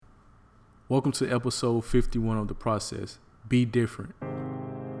Welcome to episode 51 of The Process. Be different.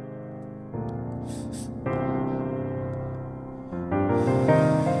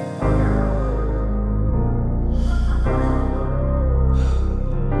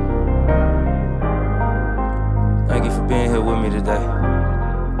 Thank you for being here with me today.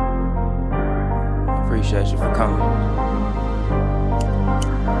 I appreciate you for coming.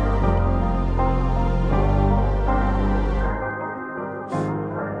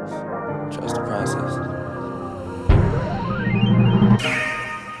 Trust the process.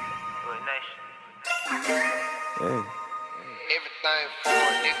 Hey. Everything for a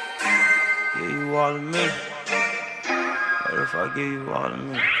nigga. Give you all of me. What if I give you all of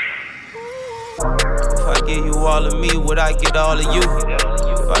me? If I give you all of me, would I get all of you?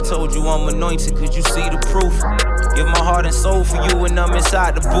 If I told you I'm anointed, could you see the proof? Give my heart and soul for you when I'm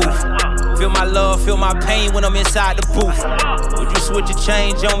inside the booth. Feel my love, feel my pain when I'm inside the booth. Would you switch a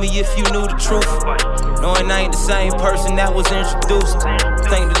change on me if you knew the truth? Knowing I ain't the same person that was introduced.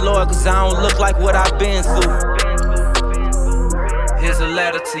 Thank the Lord, cause I don't look like what I've been through. Here's a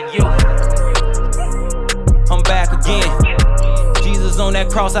letter to you. I'm back again. Jesus on that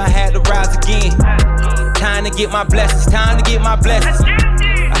cross, I had to rise again. Time to get my blessings, time to get my blessings.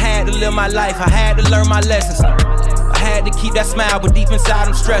 I had to live my life, I had to learn my lessons. I had to keep that smile, but deep inside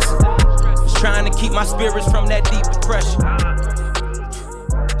I'm stressing. Just trying to keep my spirits from that deep depression.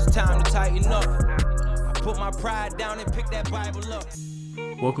 It's time to tighten up. I put my pride down and pick that Bible up.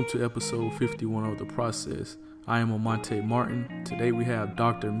 Welcome to episode 51 of The Process. I am Amonte Martin. Today we have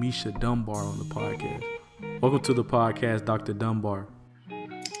Dr. Misha Dunbar on the podcast. Welcome to the podcast, Dr. Dunbar.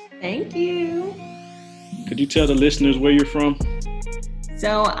 Thank you. Could you tell the listeners where you're from?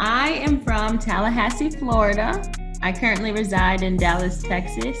 So I am from Tallahassee, Florida. I currently reside in Dallas,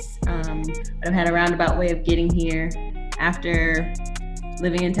 Texas, but I've had a roundabout way of getting here. After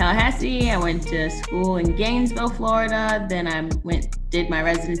living in Tallahassee, I went to school in Gainesville, Florida. Then I did my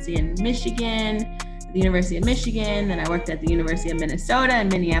residency in Michigan, the University of Michigan. Then I worked at the University of Minnesota in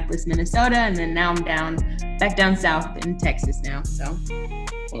Minneapolis, Minnesota. And then now I'm back down south in Texas now. So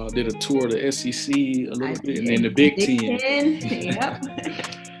did a tour of the SEC a little bit, and then the Big Ten.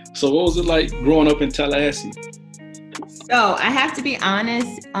 Yep. So what was it like growing up in Tallahassee? So I have to be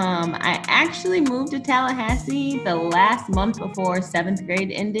honest, I actually moved to Tallahassee the last month before 7th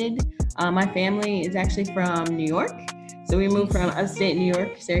grade ended. My family is actually from New York. So we moved from upstate New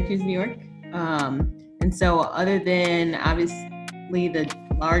York, Syracuse, New York. And so other than obviously the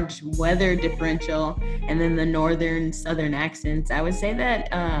large weather differential and then the northern southern accents, I would say that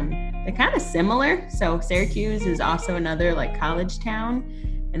they're kind of similar. So Syracuse is also another like college town,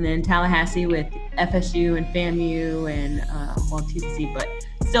 and then Tallahassee with FSU and FAMU and TCC, but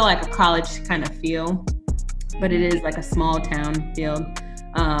still like a college kind of feel, but it is like a small town feel.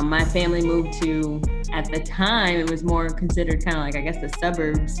 My family moved to, at the time, it was more considered kind of like, I guess, the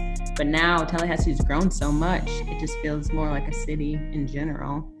suburbs. But now Tallahassee's grown so much, it just feels more like a city in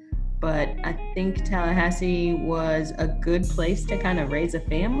general. But I think Tallahassee was a good place to kind of raise a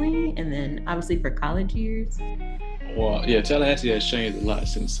family, and then obviously for college years. Well, yeah, Tallahassee has changed a lot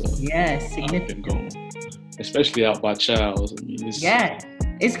since yes, I've been going, especially out by Charles. I mean,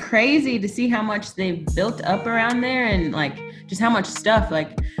 it's crazy to see how much they've built up around there, and like just how much stuff.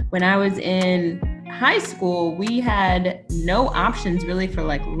 Like when I was in high school, we had no options really for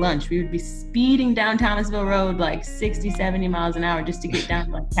like lunch. We would be speeding down Thomasville Road like 60, 70 miles an hour just to get down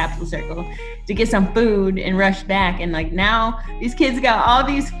to like Capitol Circle to get some food and rush back. And like now these kids got all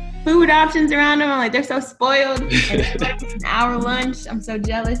these food options around them. I'm like, they're so spoiled. And it's like an hour lunch. I'm so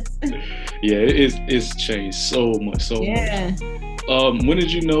jealous. Yeah, it's changed so much. Yeah. When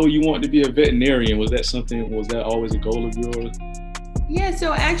did you know you wanted to be a veterinarian? Was that always a goal of yours? Yeah,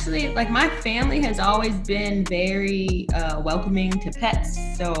 so actually, like my family has always been very welcoming to pets.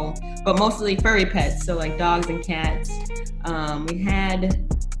 So, but mostly furry pets. So like dogs and cats. We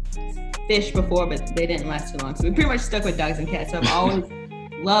had fish before, but they didn't last too long. So we pretty much stuck with dogs and cats. So I've always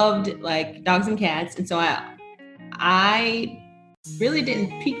loved like dogs and cats. And so I really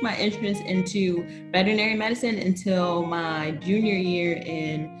didn't pique my interest into veterinary medicine until my junior year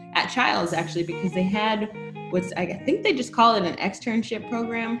at Childs, actually, because they had I think they just call it an externship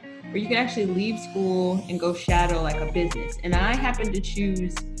program where you could actually leave school and go shadow like a business. And I happened to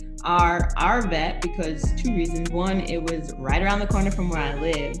choose our vet because two reasons. One, it was right around the corner from where I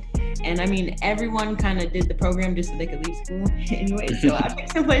lived. And I mean, everyone kind of did the program just so they could leave school anyway. So I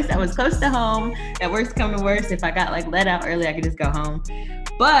picked some place that was close to home, that worst come to worst. If I got like let out early, I could just go home.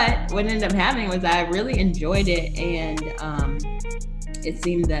 But what ended up happening was I really enjoyed it. And it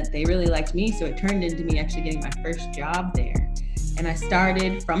seemed that they really liked me. So it turned into me actually getting my first job there. And I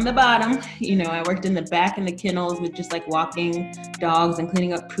started from the bottom. I worked in the back in the kennels with just like walking dogs and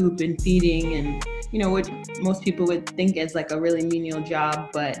cleaning up poop and feeding and, what most people would think is like a really menial job.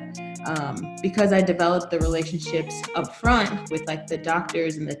 But because I developed the relationships up front with like the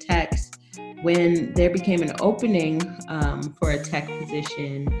doctors and the techs, when there became an opening for a tech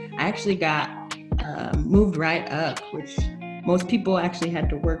position, I actually got moved right up, which most people actually had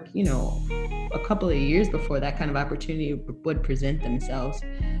to work, a couple of years before that kind of opportunity would present themselves.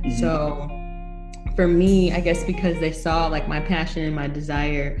 Mm-hmm. So for me, I guess because they saw like my passion and my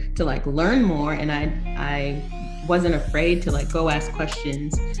desire to like learn more, and I wasn't afraid to like go ask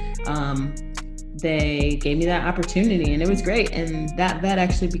questions, they gave me that opportunity, and it was great. And that vet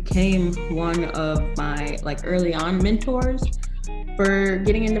actually became one of my like early on mentors for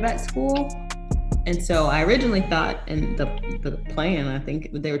getting into vet school. And so I originally thought, and the plan I think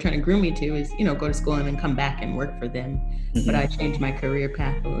they were trying to groom me to is, go to school and then come back and work for them. Mm-hmm. But I changed my career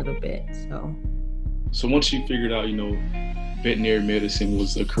path a little bit. So once you figured out, veterinary medicine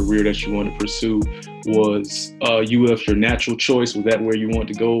was a career that you wanted to pursue, was UF your natural choice? Was that where you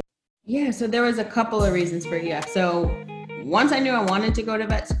wanted to go? Yeah, so there was a couple of reasons for UF. So once I knew I wanted to go to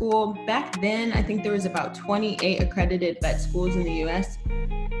vet school, back then I think there was about 28 accredited vet schools in the US.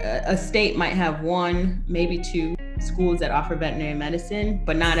 A state might have one, maybe two schools that offer veterinary medicine,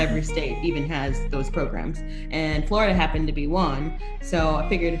 but not every state even has those programs. And Florida happened to be one. So I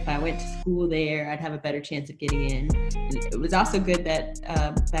figured if I went to school there, I'd have a better chance of getting in. And it was also good that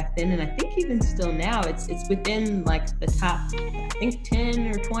back then, and I think even still now, it's within like the top, I think 10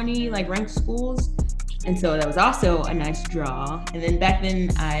 or 20 like ranked schools. And so that was also a nice draw. And then back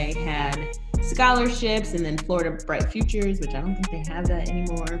then I had scholarships and then Florida Bright Futures, which I don't think they have that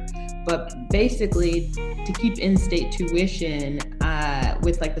anymore. But basically to keep in-state tuition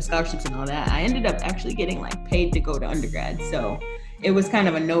with like the scholarships and all that, I ended up actually getting like paid to go to undergrad. So it was kind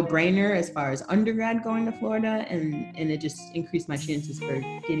of a no-brainer as far as undergrad going to Florida, and it just increased my chances for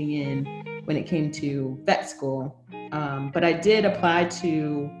getting in when it came to vet school. But I did apply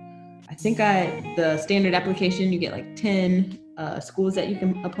to, I think the standard application, you get like 10 schools that you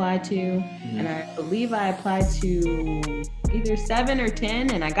can apply to. Mm-hmm. And I believe I applied to either 7 or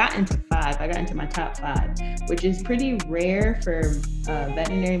 10, and I got into 5. I got into my top 5, which is pretty rare for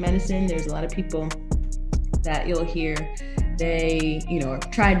veterinary medicine. There's a lot of people that you'll hear, they,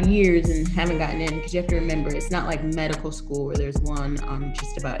 have tried years and haven't gotten in, because you have to remember, it's not like medical school where there's one on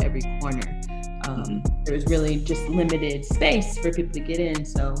just about every corner. There was really just limited space for people to get in.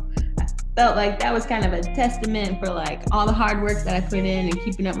 So I felt like that was kind of a testament for like all the hard work that I put in and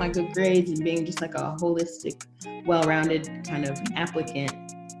keeping up my good grades and being just like a holistic, well-rounded kind of applicant,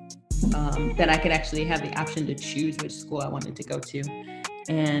 that I could actually have the option to choose which school I wanted to go to.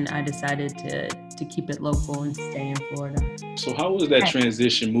 And I decided to keep it local and stay in Florida. So how was that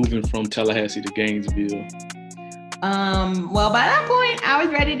transition moving from Tallahassee to Gainesville? Well, by that point, I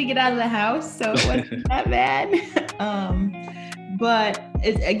was ready to get out of the house, so it wasn't that bad. But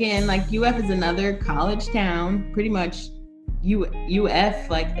it's, again, like UF is another college town. Pretty much UF,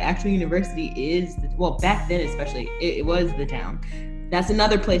 like the actual university is, well, back then especially, it was the town. That's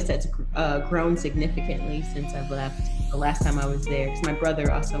another place that's grown significantly since I've left. The last time I was there, because my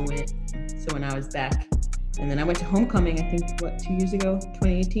brother also went. So when I was back, and then I went to homecoming, I think, 2 years ago,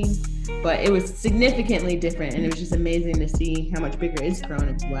 2018. But it was significantly different, and it was just amazing to see how much bigger it's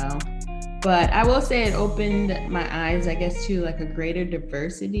grown as well. But I will say it opened my eyes, I guess, to like a greater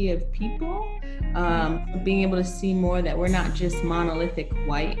diversity of people. Being able to see more that we're not just monolithic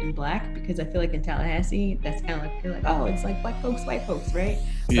white and black, because I feel like in Tallahassee, that's kind of like, you're like, oh, it's like black folks, white folks, right?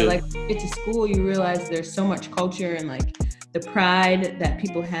 Yeah. But like when you get to school, you realize there's so much culture and like the pride that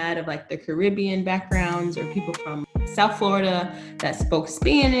people had of like the Caribbean backgrounds, or people from South Florida that spoke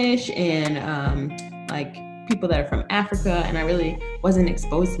Spanish, and like people that are from Africa. And I really wasn't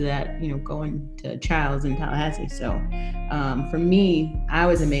exposed to that, going to Childs in Tallahassee. So for me, I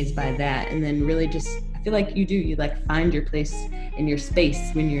was amazed by that. And then really just, I feel like you like find your place in your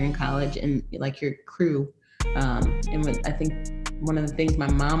space when you're in college, and like your crew. And when, I think one of the things my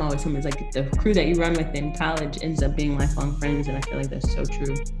mom always told me is like the crew that you run with in college ends up being lifelong friends. And I feel like that's so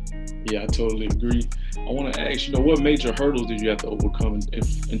true. Yeah, I totally agree. I want to ask, what major hurdles did you have to overcome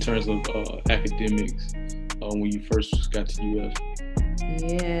in terms of academics when you first got to UF?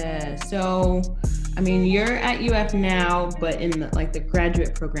 Yeah, so I mean, you're at UF now, but in the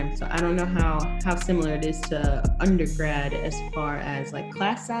graduate program. So I don't know how similar it is to undergrad as far as like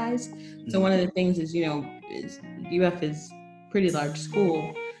class size. So one of the things is, UF is pretty large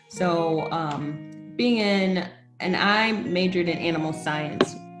school. So being in, and I majored in animal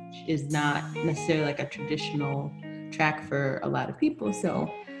science, which is not necessarily like a traditional track for a lot of people.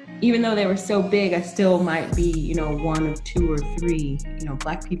 So even though they were so big, I still might be, you know, one of 2 or 3, you know,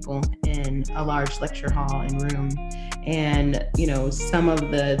 Black people in a large lecture hall and room. And, you know, some of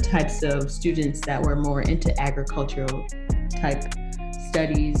the types of students that were more into agricultural type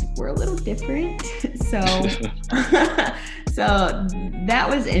studies were a little different. So, so that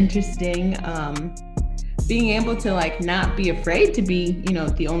was interesting. Being able to like not be afraid to be, you know,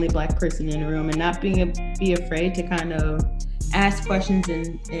 the only Black person in the room, and not be afraid to kind of ask questions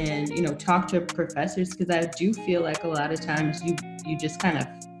and you know, talk to professors, because I do feel like a lot of times you just kind of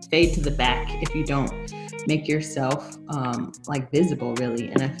fade to the back if you don't make yourself like visible, really.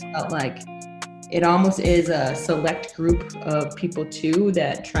 And I felt like it almost is a select group of people too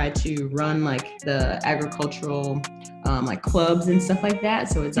that try to run like the agricultural like clubs and stuff like that.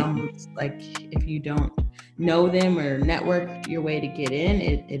 So it's almost like if you don't know them or network your way to get in,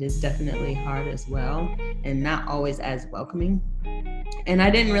 it is definitely hard as well, and not always as welcoming. And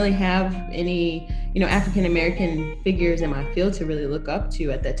I didn't really have any, you know, African American figures in my field to really look up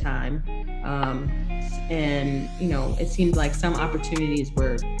to at that time. And, you know, it seemed like some opportunities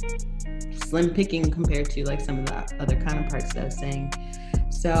were slim picking compared to like some of the other counterparts that I was saying.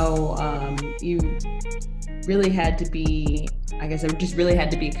 So you really had to be, I guess I just really had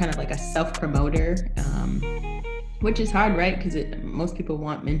to be kind of like a self-promoter, which is hard, right? Because most people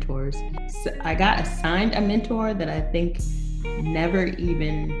want mentors. So I got assigned a mentor that I think never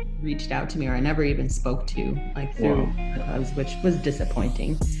even reached out to me, or I never even spoke to, like through, which was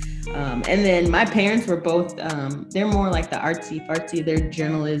disappointing. And then my parents were both, they're more like the artsy fartsy, they're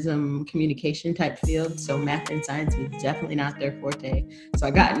journalism, communication type field. So math and science was definitely not their forte. So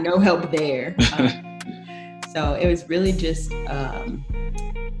I got no help there. So it was really just kind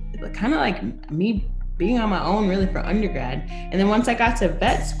of like me being on my own really for undergrad. And then once I got to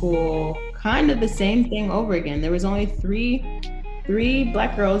vet school, kind of the same thing over again. There was only three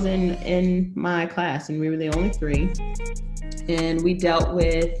Black girls in my class, and we were the only 3. And we dealt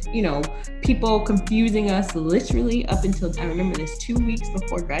with, you know, people confusing us literally up until, I remember this, 2 weeks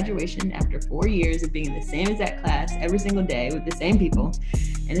before graduation, after 4 years of being in the same exact class every single day with the same people.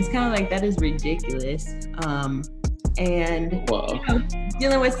 And it's kind of like, that is ridiculous. And you know,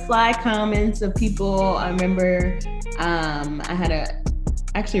 dealing with sly comments of people. I remember I had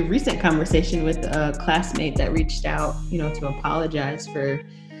a recent conversation with a classmate that reached out, you know, to apologize for,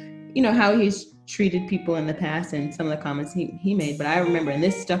 you know, how he's treated people in the past and some of the comments he made. But I remember, and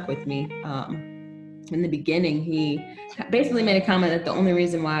this stuck with me, in the beginning, he basically made a comment that the only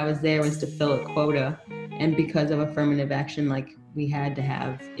reason why I was there was to fill a quota, and because of affirmative action, like we had to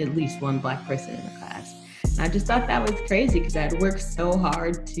have at least one Black person in the class. And I just thought that was crazy, because I had worked so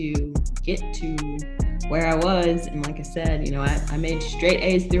hard to get to where I was. And like I said, you know, I made straight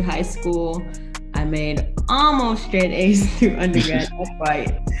A's through high school. I made almost straight A's through undergrad, not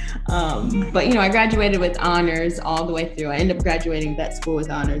quite. But, you know, I graduated with honors all the way through. I ended up graduating vet school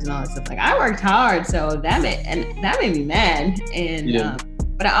with honors and all that stuff. Like, I worked hard, so that made me mad. And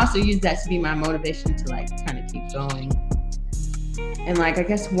but I also used that to be my motivation to like kind of keep going. And like, I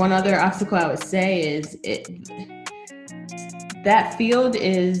guess one other obstacle I would say is that field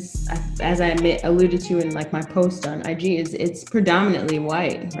is, as I alluded to in like my post on IG, it's predominantly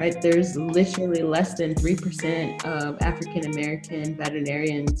white, right? There's literally less than 3% of African American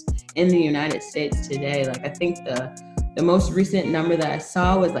veterinarians in the United States today. Like, I think the most recent number that I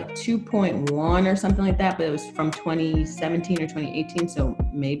saw was like 2.1 or something like that, but it was from 2017 or 2018, so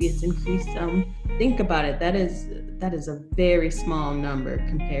maybe it's increased some. Think about it, that is a very small number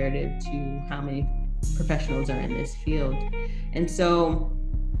comparative to how many professionals are in this field. And so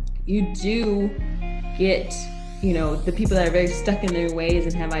you do get, you know, the people that are very stuck in their ways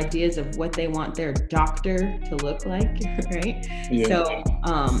and have ideas of what they want their doctor to look like, right? Yeah. So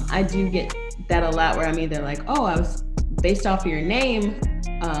I do get that a lot, where I'm either like, oh, I was based off of your name,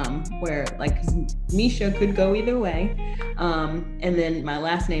 where like Misha could go either way. And then my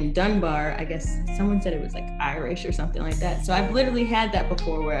last name Dunbar, I guess someone said it was like Irish or something like that. So I've literally had that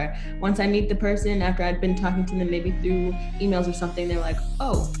before, where once I meet the person, after I'd been talking to them maybe through emails or something, they're like,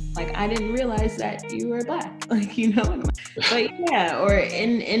 oh, like I didn't realize that you were Black, like, you know. But yeah, or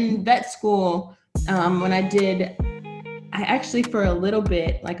in vet school, when I actually, for a little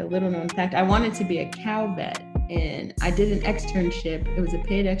bit, like a little known fact, I wanted to be a cow vet. And I did an externship. It was a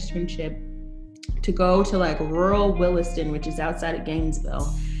paid externship to go to like rural Williston, which is outside of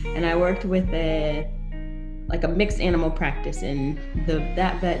Gainesville. And I worked with a mixed animal practice, and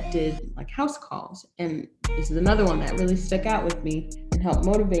that vet did like house calls. And this is another one that really stuck out with me and helped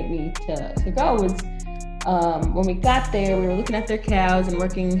motivate me to go, was when we got there, we were looking at their cows and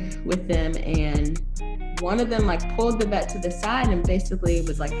working with them, and one of them like pulled the vet to the side and basically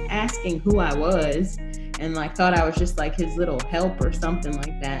was like asking who I was, and like thought I was just like his little help or something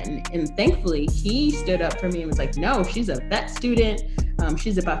like that. And thankfully he stood up for me and was like, no, she's a vet student.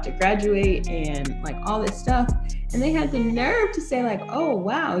 She's about to graduate and like all this stuff. And they had the nerve to say like, oh,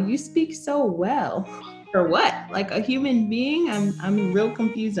 wow, you speak so well. For what? Like a human being? I'm real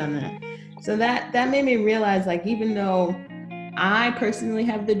confused on that. So that made me realize, like, even though I personally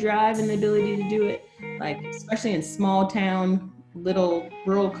have the drive and the ability to do it, like, especially in small town, little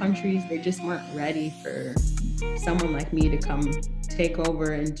rural countries, they just weren't ready for someone like me to come take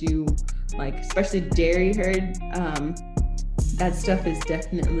over and do, like, especially dairy herd. That stuff is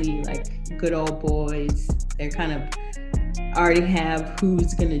definitely like good old boys. They're kind of already have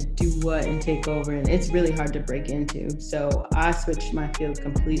who's gonna do what and take over, and it's really hard to break into. So I switched my field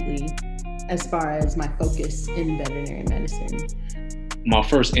completely as far as my focus in veterinary medicine. My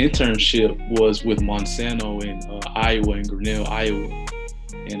first internship was with Monsanto in Iowa, in Grinnell, Iowa.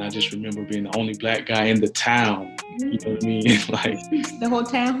 And I just remember being the only Black guy in the town, you know what I mean? Like the whole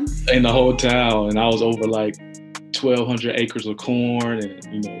town? In the whole town. And I was over like 1,200 acres of corn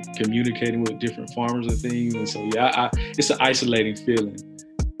and, you know, communicating with different farmers and things. And so, yeah, it's an isolating feeling.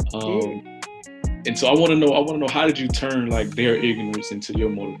 And so I want to know, how did you turn like their ignorance into your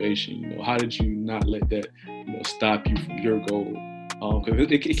motivation? You know, how did you not let that, you know, stop you from your goal? Because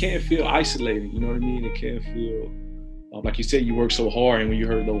it can feel isolating, you know what I mean? It can feel, like you said, you worked so hard, and when you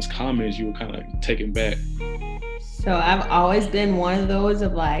heard those comments, you were kind of taken back. So I've always been one of those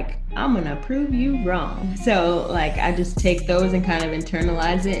of like, I'm gonna prove you wrong. So like, I just take those and kind of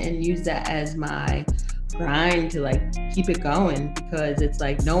internalize it and use that as my grind to like keep it going, because it's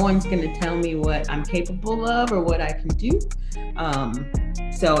like no one's gonna tell me what I'm capable of or what I can do.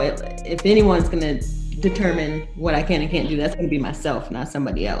 So if anyone's gonna determine what I can and can't do, that's gonna be myself, not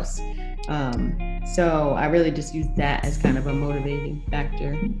somebody else. So I really just use that as kind of a motivating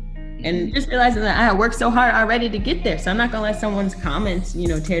factor. And just realizing that I had worked so hard already to get there. So I'm not gonna let someone's comments, you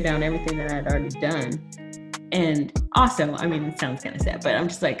know, tear down everything that I'd already done. And also, I mean, it sounds kind of sad, but I'm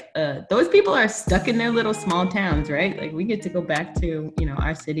just like, those people are stuck in their little small towns, right? Like we get to go back to, you know,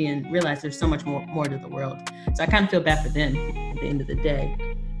 our city and realize there's so much more to the world. So I kind of feel bad for them at the end of the day,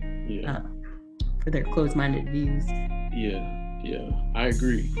 for their closed-minded views. Yeah, I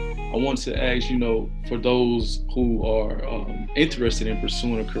agree. I want to ask, you know, for those who are interested in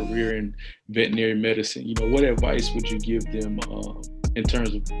pursuing a career in veterinary medicine, you know, what advice would you give them in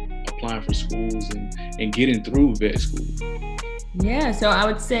terms of applying for schools and getting through vet school? Yeah, so I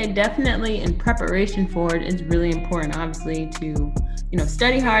would say definitely in preparation for it is really important, obviously, to, you know,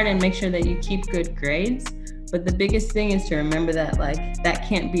 study hard and make sure that you keep good grades. But the biggest thing is to remember that, like, that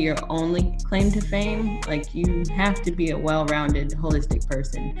can't be your only claim to fame. Like, you have to be a well-rounded, holistic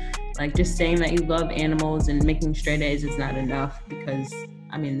person. Like, just saying that you love animals and making straight A's is not enough, because,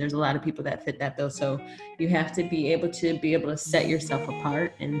 I mean, there's a lot of people that fit that bill. So you have to be able to set yourself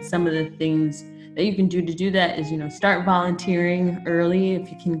apart. And some of the things that you can do to do that is, you know, start volunteering early. If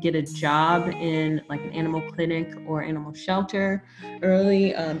you can get a job in like an animal clinic or animal shelter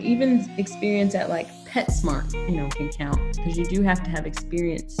early, even experience at like PetSmart, you know, can count, because you do have to have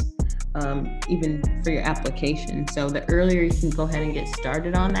experience even for your application. So the earlier you can go ahead and get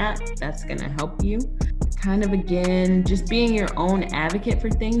started on that, that's going to help you. Kind of, again, just being your own advocate for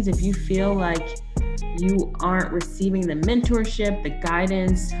things. If you feel like you aren't receiving the mentorship, the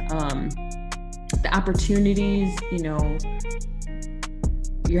guidance, the opportunities, you know,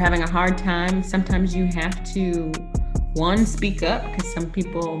 you're having a hard time, sometimes you have to, one, speak up, because some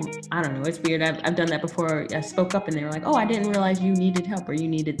people, I don't know, it's weird. I've done that before. I spoke up and they were like, oh, I didn't realize you needed help or you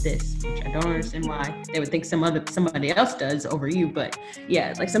needed this, which I don't understand why they would think somebody else does over you. But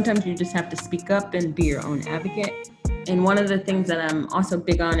yeah, like sometimes you just have to speak up and be your own advocate. And one of the things that I'm also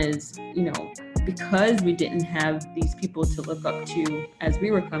big on is, you know, because we didn't have these people to look up to as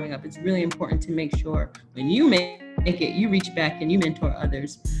we were coming up, it's really important to make sure when you make it, you reach back and you mentor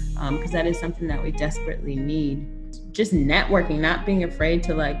others, because that is something that we desperately need. Just networking, not being afraid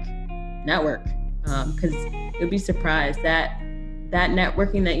to like network, because you'll be surprised that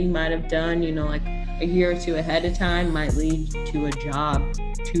networking that you might have done, you know, like a year or two ahead of time might lead to a job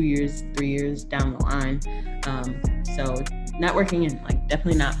 2 years, 3 years down the line. So networking and like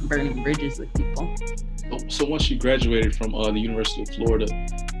definitely not burning bridges with people. So once you graduated from the University of Florida,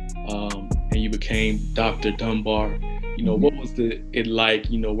 and you became Dr. Dunbar, you know, what was it like,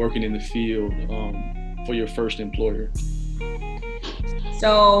 you know, working in the field for your first employer?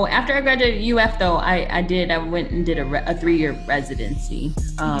 So after I graduated UF, though, I went and did a 3-year residency.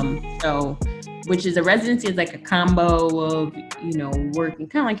 So which is a residency is like a combo of, working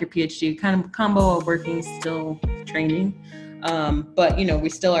kind of like your PhD, kind of combo of working, still training. But, we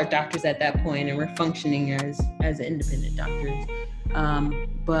still are doctors at that point, and we're functioning as independent doctors.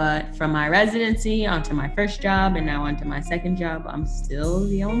 But from my residency onto my first job and now onto my second job, I'm still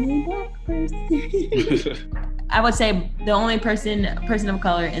the only Black person. I would say the only person of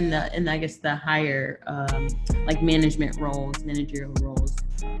color in I guess the higher like management roles, managerial roles,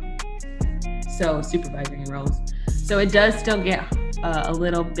 so supervisory roles. So it does still get a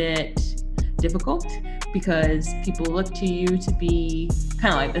little bit difficult because people look to you to be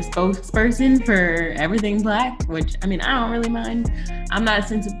kind of like the spokesperson for everything Black, which I don't really mind. I'm not a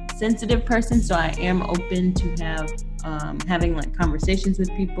sensitive person, so I am open to having like conversations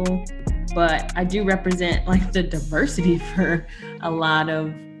with people. But I do represent like the diversity for a lot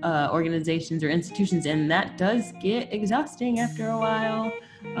of organizations or institutions, and that does get exhausting after a while.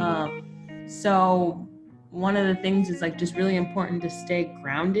 So one of the things is like just really important to stay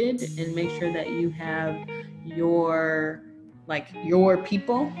grounded and make sure that you have your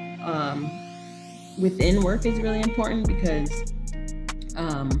people within work is really important, because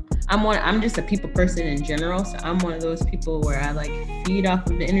I'm just a people person in general. So I'm one of those people where I like feed off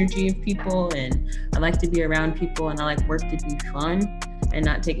of the energy of people, and I like to be around people, and I like work to be fun and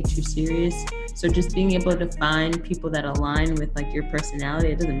not take it too serious. So just being able to find people that align with like your personality,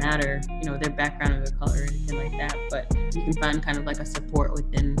 it doesn't matter, their background or their color or anything like that, but you can find kind of like a support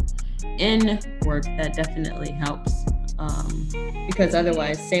in work that definitely helps. Because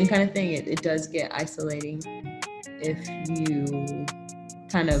otherwise, same kind of thing, it does get isolating if you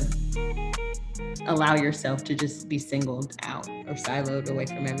kind of allow yourself to just be singled out or siloed away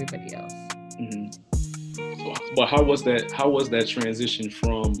from everybody else. Mm-hmm. But how was that transition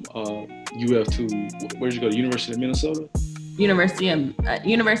from UF to, where'd you go, to University of Minnesota?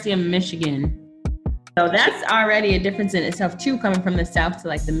 University of Michigan. So that's already a difference in itself too, coming from the South to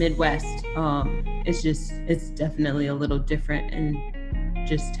like the Midwest. It's definitely a little different in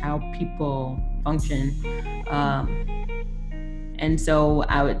just how people function. And so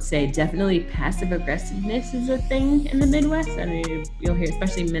I would say definitely passive aggressiveness is a thing in the Midwest. I mean, you'll hear,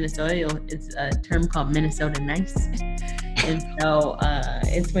 especially in Minnesota, it's a term called Minnesota nice. And so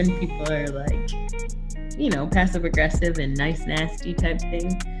it's when people are like, passive aggressive and nice, nasty type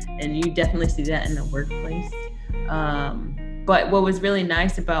thing. And you definitely see that in the workplace. But what was really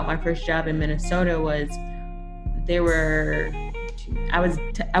nice about my first job in Minnesota was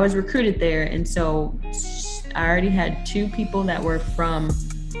I was recruited there. And so I already had 2 people that were from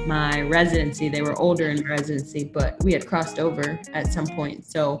my residency. They were older in residency, but we had crossed over at some point.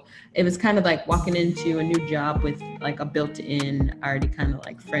 So it was kind of like walking into a new job with like a built-in, already kind of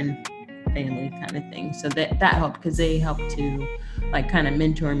like friend, family kind of thing. So that helped, because they helped to like kind of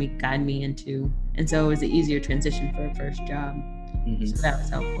mentor me, guide me into, and so it was an easier transition for a first job. Mm-hmm. So that was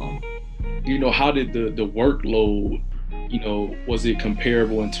helpful. How did the workload, was it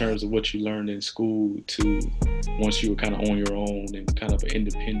comparable in terms of what you learned in school to once you were kind of on your own and kind of an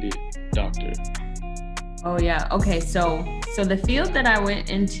independent doctor? Oh yeah. Okay. So the field that I went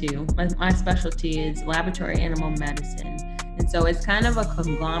into, my specialty is laboratory animal medicine. And so it's kind of a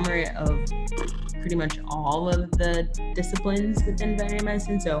conglomerate of pretty much all of the disciplines within veterinary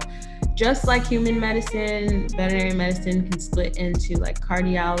medicine. So just like human medicine, veterinary medicine can split into like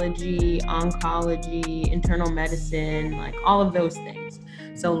cardiology, oncology, internal medicine, like all of those things.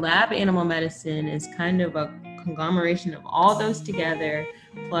 So lab animal medicine is kind of a conglomeration of all those together,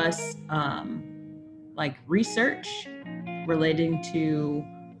 plus like research relating to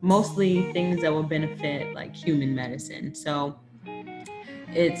mostly things that will benefit like human medicine. So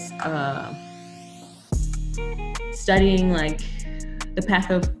it's studying like the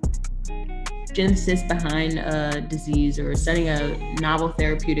pathogenesis behind a disease, or studying a novel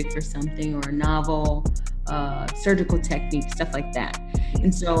therapeutic for something, or a novel surgical technique, stuff like that.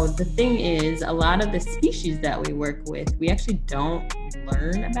 And so the thing is, a lot of the species that we work with, we actually don't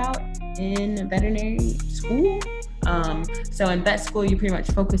learn about in veterinary school. So in vet school, you pretty much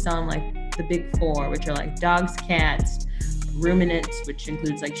focus on like the big 4, which are like dogs, cats, ruminants, which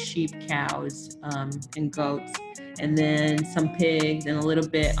includes like sheep, cows, and goats, and then some pigs and a little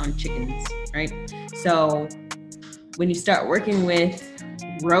bit on chickens, right? So when you start working with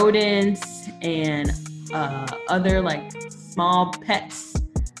rodents and other like small pets,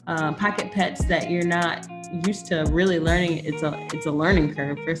 pocket pets that you're not used to really learning, it's a learning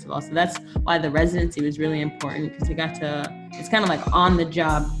curve, first of all. So that's why the residency was really important, because it's kind of like on the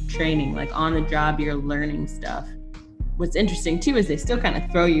job training, like on the job you're learning stuff. What's interesting too is they still kind of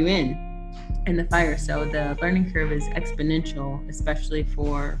throw you in the fire. So the learning curve is exponential, especially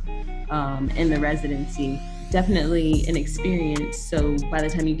for in the residency. Definitely an experience. So by the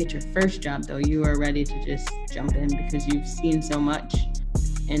time you get your first job, though, you are ready to just jump in because you've seen so much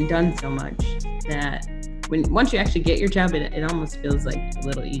and done so much that once you actually get your job, it almost feels like a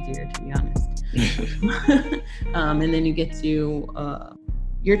little easier, to be honest. And then you get to,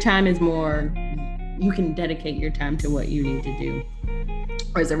 your time is more, you can dedicate your time to what you need to do.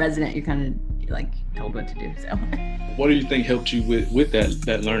 Or as a resident, you're kind of like told what to do. So what do you think helped you with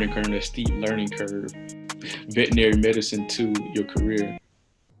that learning curve, that steep learning curve, veterinary medicine to your career?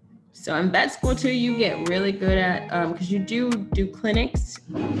 So in vet school too, you get really good at, because you do clinics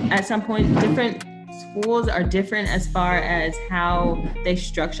at some point. Different schools are different as far as how they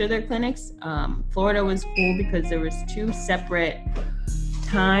structure their clinics. Florida was cool because there was 2 separate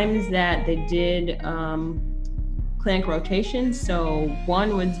times that they did clinic rotations. So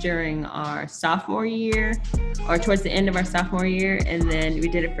one was during our sophomore year, or towards the end of our sophomore year, and then we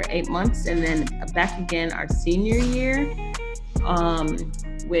did it for 8 months, and then back again our senior year,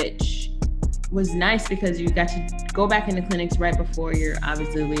 which was nice because you got to go back into clinics right before you're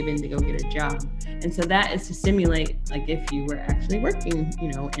obviously leaving to go get a job. And so that is to simulate like if you were actually working,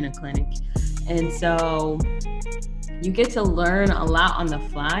 in a clinic. And so you get to learn a lot on the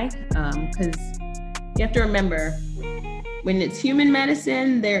fly, because you have to remember, when it's human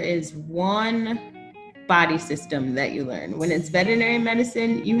medicine, there is one body system that you learn. When it's veterinary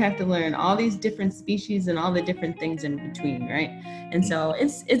medicine, you have to learn all these different species and all the different things in between, right? And so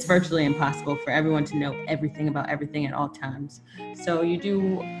it's virtually impossible for everyone to know everything about everything at all times. So you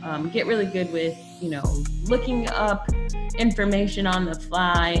do get really good with, looking up information on the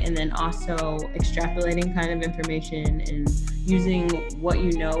fly, and then also extrapolating kind of information and using what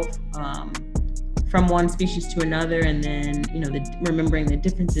you know from one species to another, and then remembering the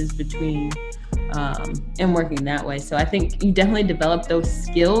differences between and working that way. So I think you definitely develop those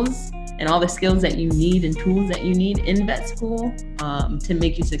skills and all the skills that you need and tools that you need in vet school to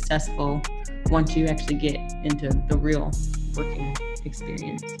make you successful once you actually get into the real working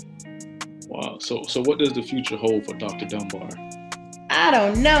experience. Wow. So what does the future hold for Dr. Dunbar? I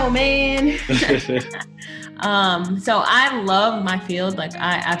don't know, man. So I love my field. Like,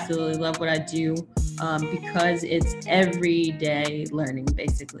 I absolutely love what I do because it's everyday learning,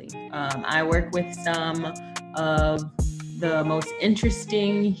 basically. I work with some of the most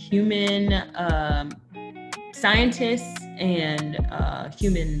interesting human scientists and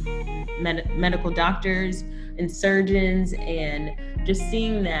human medical doctors and surgeons, and just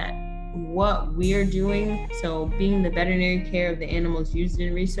seeing that what we're doing, so being the veterinary care of the animals used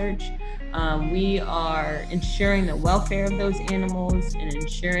in research, we are ensuring the welfare of those animals and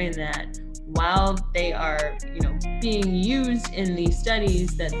ensuring that while they are, being used in these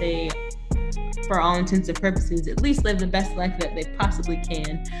studies, that they, for all intents and purposes, at least live the best life that they possibly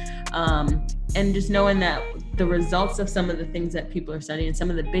can. And just knowing that the results of some of the things that people are studying, some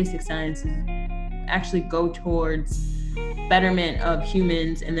of the basic sciences, actually go towards betterment of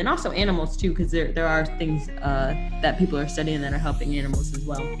humans and then also animals too, because there are things that people are studying that are helping animals as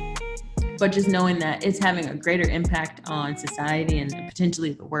well. But just knowing that it's having a greater impact on society and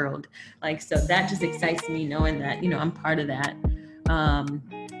potentially the world. So that just excites me, knowing that, I'm part of that.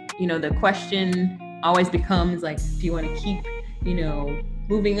 The question always becomes like, do you want to keep,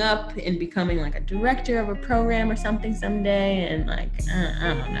 moving up and becoming like a director of a program or something someday? And I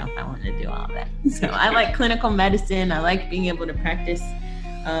don't know if I want to do all that. So I like clinical medicine. I like being able to practice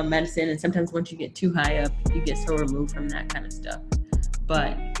medicine. And sometimes once you get too high up, you get so removed from that kind of stuff.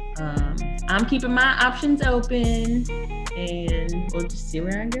 But I'm keeping my options open, and we'll just see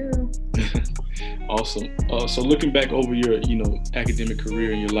where I go. Awesome. So looking back over your, academic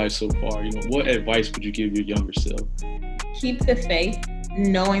career and your life so far, what advice would you give your younger self? Keep the faith,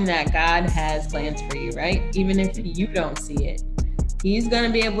 knowing that God has plans for you, right? Even if you don't see it, He's going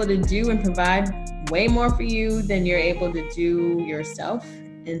to be able to do and provide way more for you than you're able to do yourself.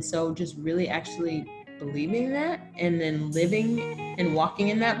 And so just really actually believing that and then living and walking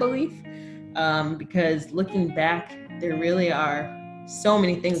in that belief, because looking back, there really are so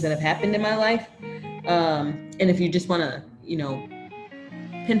many things that have happened in my life, and if you just want to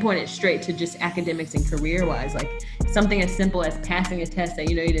pinpoint it straight to just academics and career wise, like something as simple as passing a test that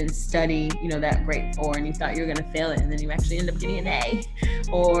you didn't study that great for, and you thought you were going to fail it, and then you actually end up getting an A.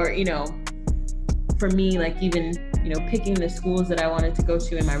 Or for me, like even picking the schools that I wanted to go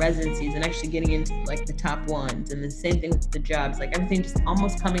to in my residencies and actually getting into like the top ones, and the same thing with the jobs, like everything just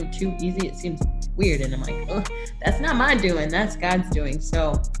almost coming too easy. It seems weird, and I'm like, oh, that's not my doing, that's God's doing.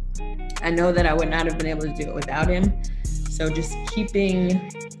 So I know that I would not have been able to do it without Him. So just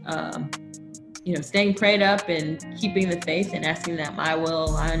keeping staying prayed up and keeping the faith and asking that my will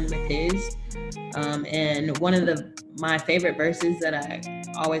align with his. And one of my favorite verses that I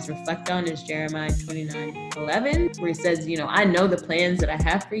always reflect on is Jeremiah 29:11, where he says, I know the plans that I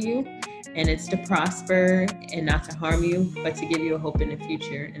have for you, and it's to prosper and not to harm you, but to give you a hope in the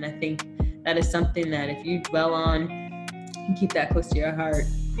future. And I think that is something that if you dwell on and keep that close to your heart,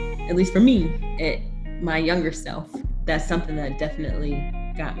 at least for me, my younger self, that's something that definitely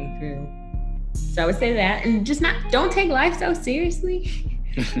got me through. So I would say that, and just don't take life so seriously.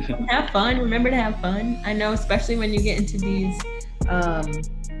 Have fun. Remember to have fun. I know, especially when you get into these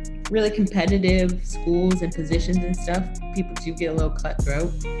really competitive schools and positions and stuff, people do get a little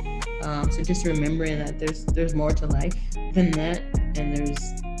cutthroat. So just remembering that there's more to life than that, and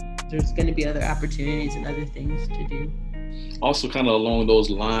there's going to be other opportunities and other things to do. Also, kind of along those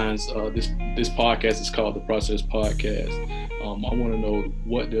lines, this podcast is called The Process Podcast. I want to know,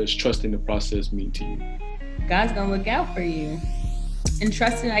 what does trusting the process mean to you? God's going to look out for you. And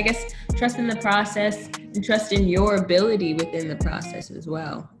trust in the process, and trust in your ability within the process as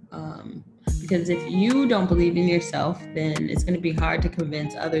well. Because if you don't believe in yourself, then it's going to be hard to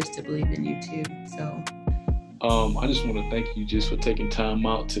convince others to believe in you too. So I just want to thank you just for taking time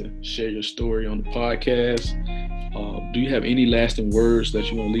out to share your story on the podcast. Do you have any lasting words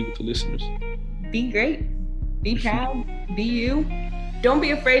that you want to leave with the listeners? Be great. Be proud. Be you. Don't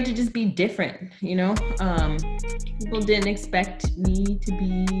be afraid to just be different. People didn't expect me to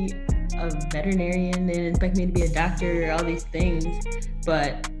be a veterinarian. They didn't expect me to be a doctor or all these things.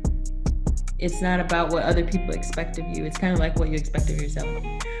 But it's not about what other people expect of you. It's kind of like what you expect of yourself.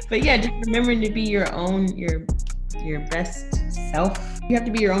 But yeah, just remembering to be your best self. You have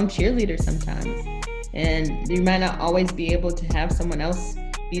to be your own cheerleader sometimes. And you might not always be able to have someone else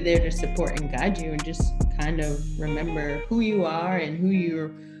be there to support and guide you, and just kind of remember who you are and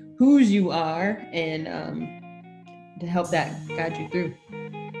whose you are, and to help that guide you through.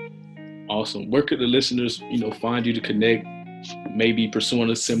 Awesome. Where could the listeners, find you to connect, maybe pursuing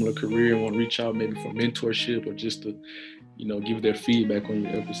a similar career and want to reach out maybe for mentorship, or just to, give their feedback on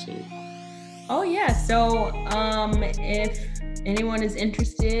your episode? Oh yeah. So if anyone is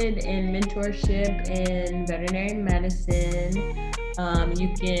interested in mentorship in veterinary medicine, you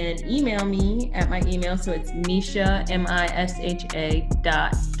can email me at my email. So it's Misha,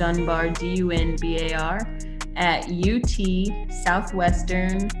 MISHA.Dunbar, DUNBAR at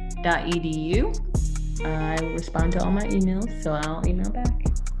utsouthwestern.edu. I respond to all my emails, so I'll email back.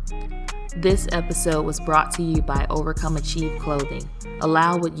 This episode was brought to you by Overcome Achieve Clothing.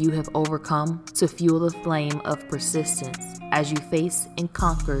 Allow what you have overcome to fuel the flame of persistence as you face and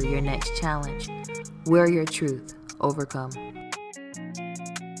conquer your next challenge. Wear your truth. Overcome.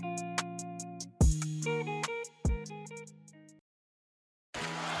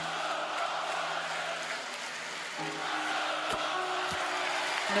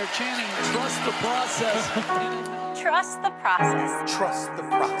 They're chanting, trust the process. Trust the process. Trust the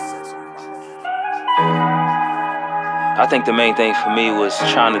process. I think the main thing for me was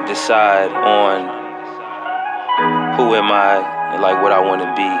trying to decide on who am I, and like what I want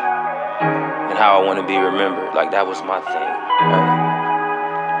to be and how I want to be remembered. Like that was my thing, right?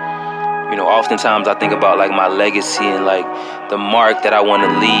 Oftentimes I think about like my legacy and like the mark that I want to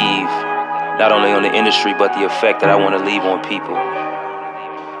leave, not only on the industry, but the effect that I want to leave on people.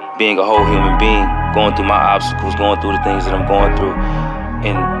 Being a whole human being, going through my obstacles, going through the things that I'm going through,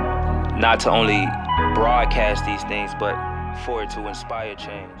 and not to only broadcast these things, but for it to inspire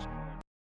change.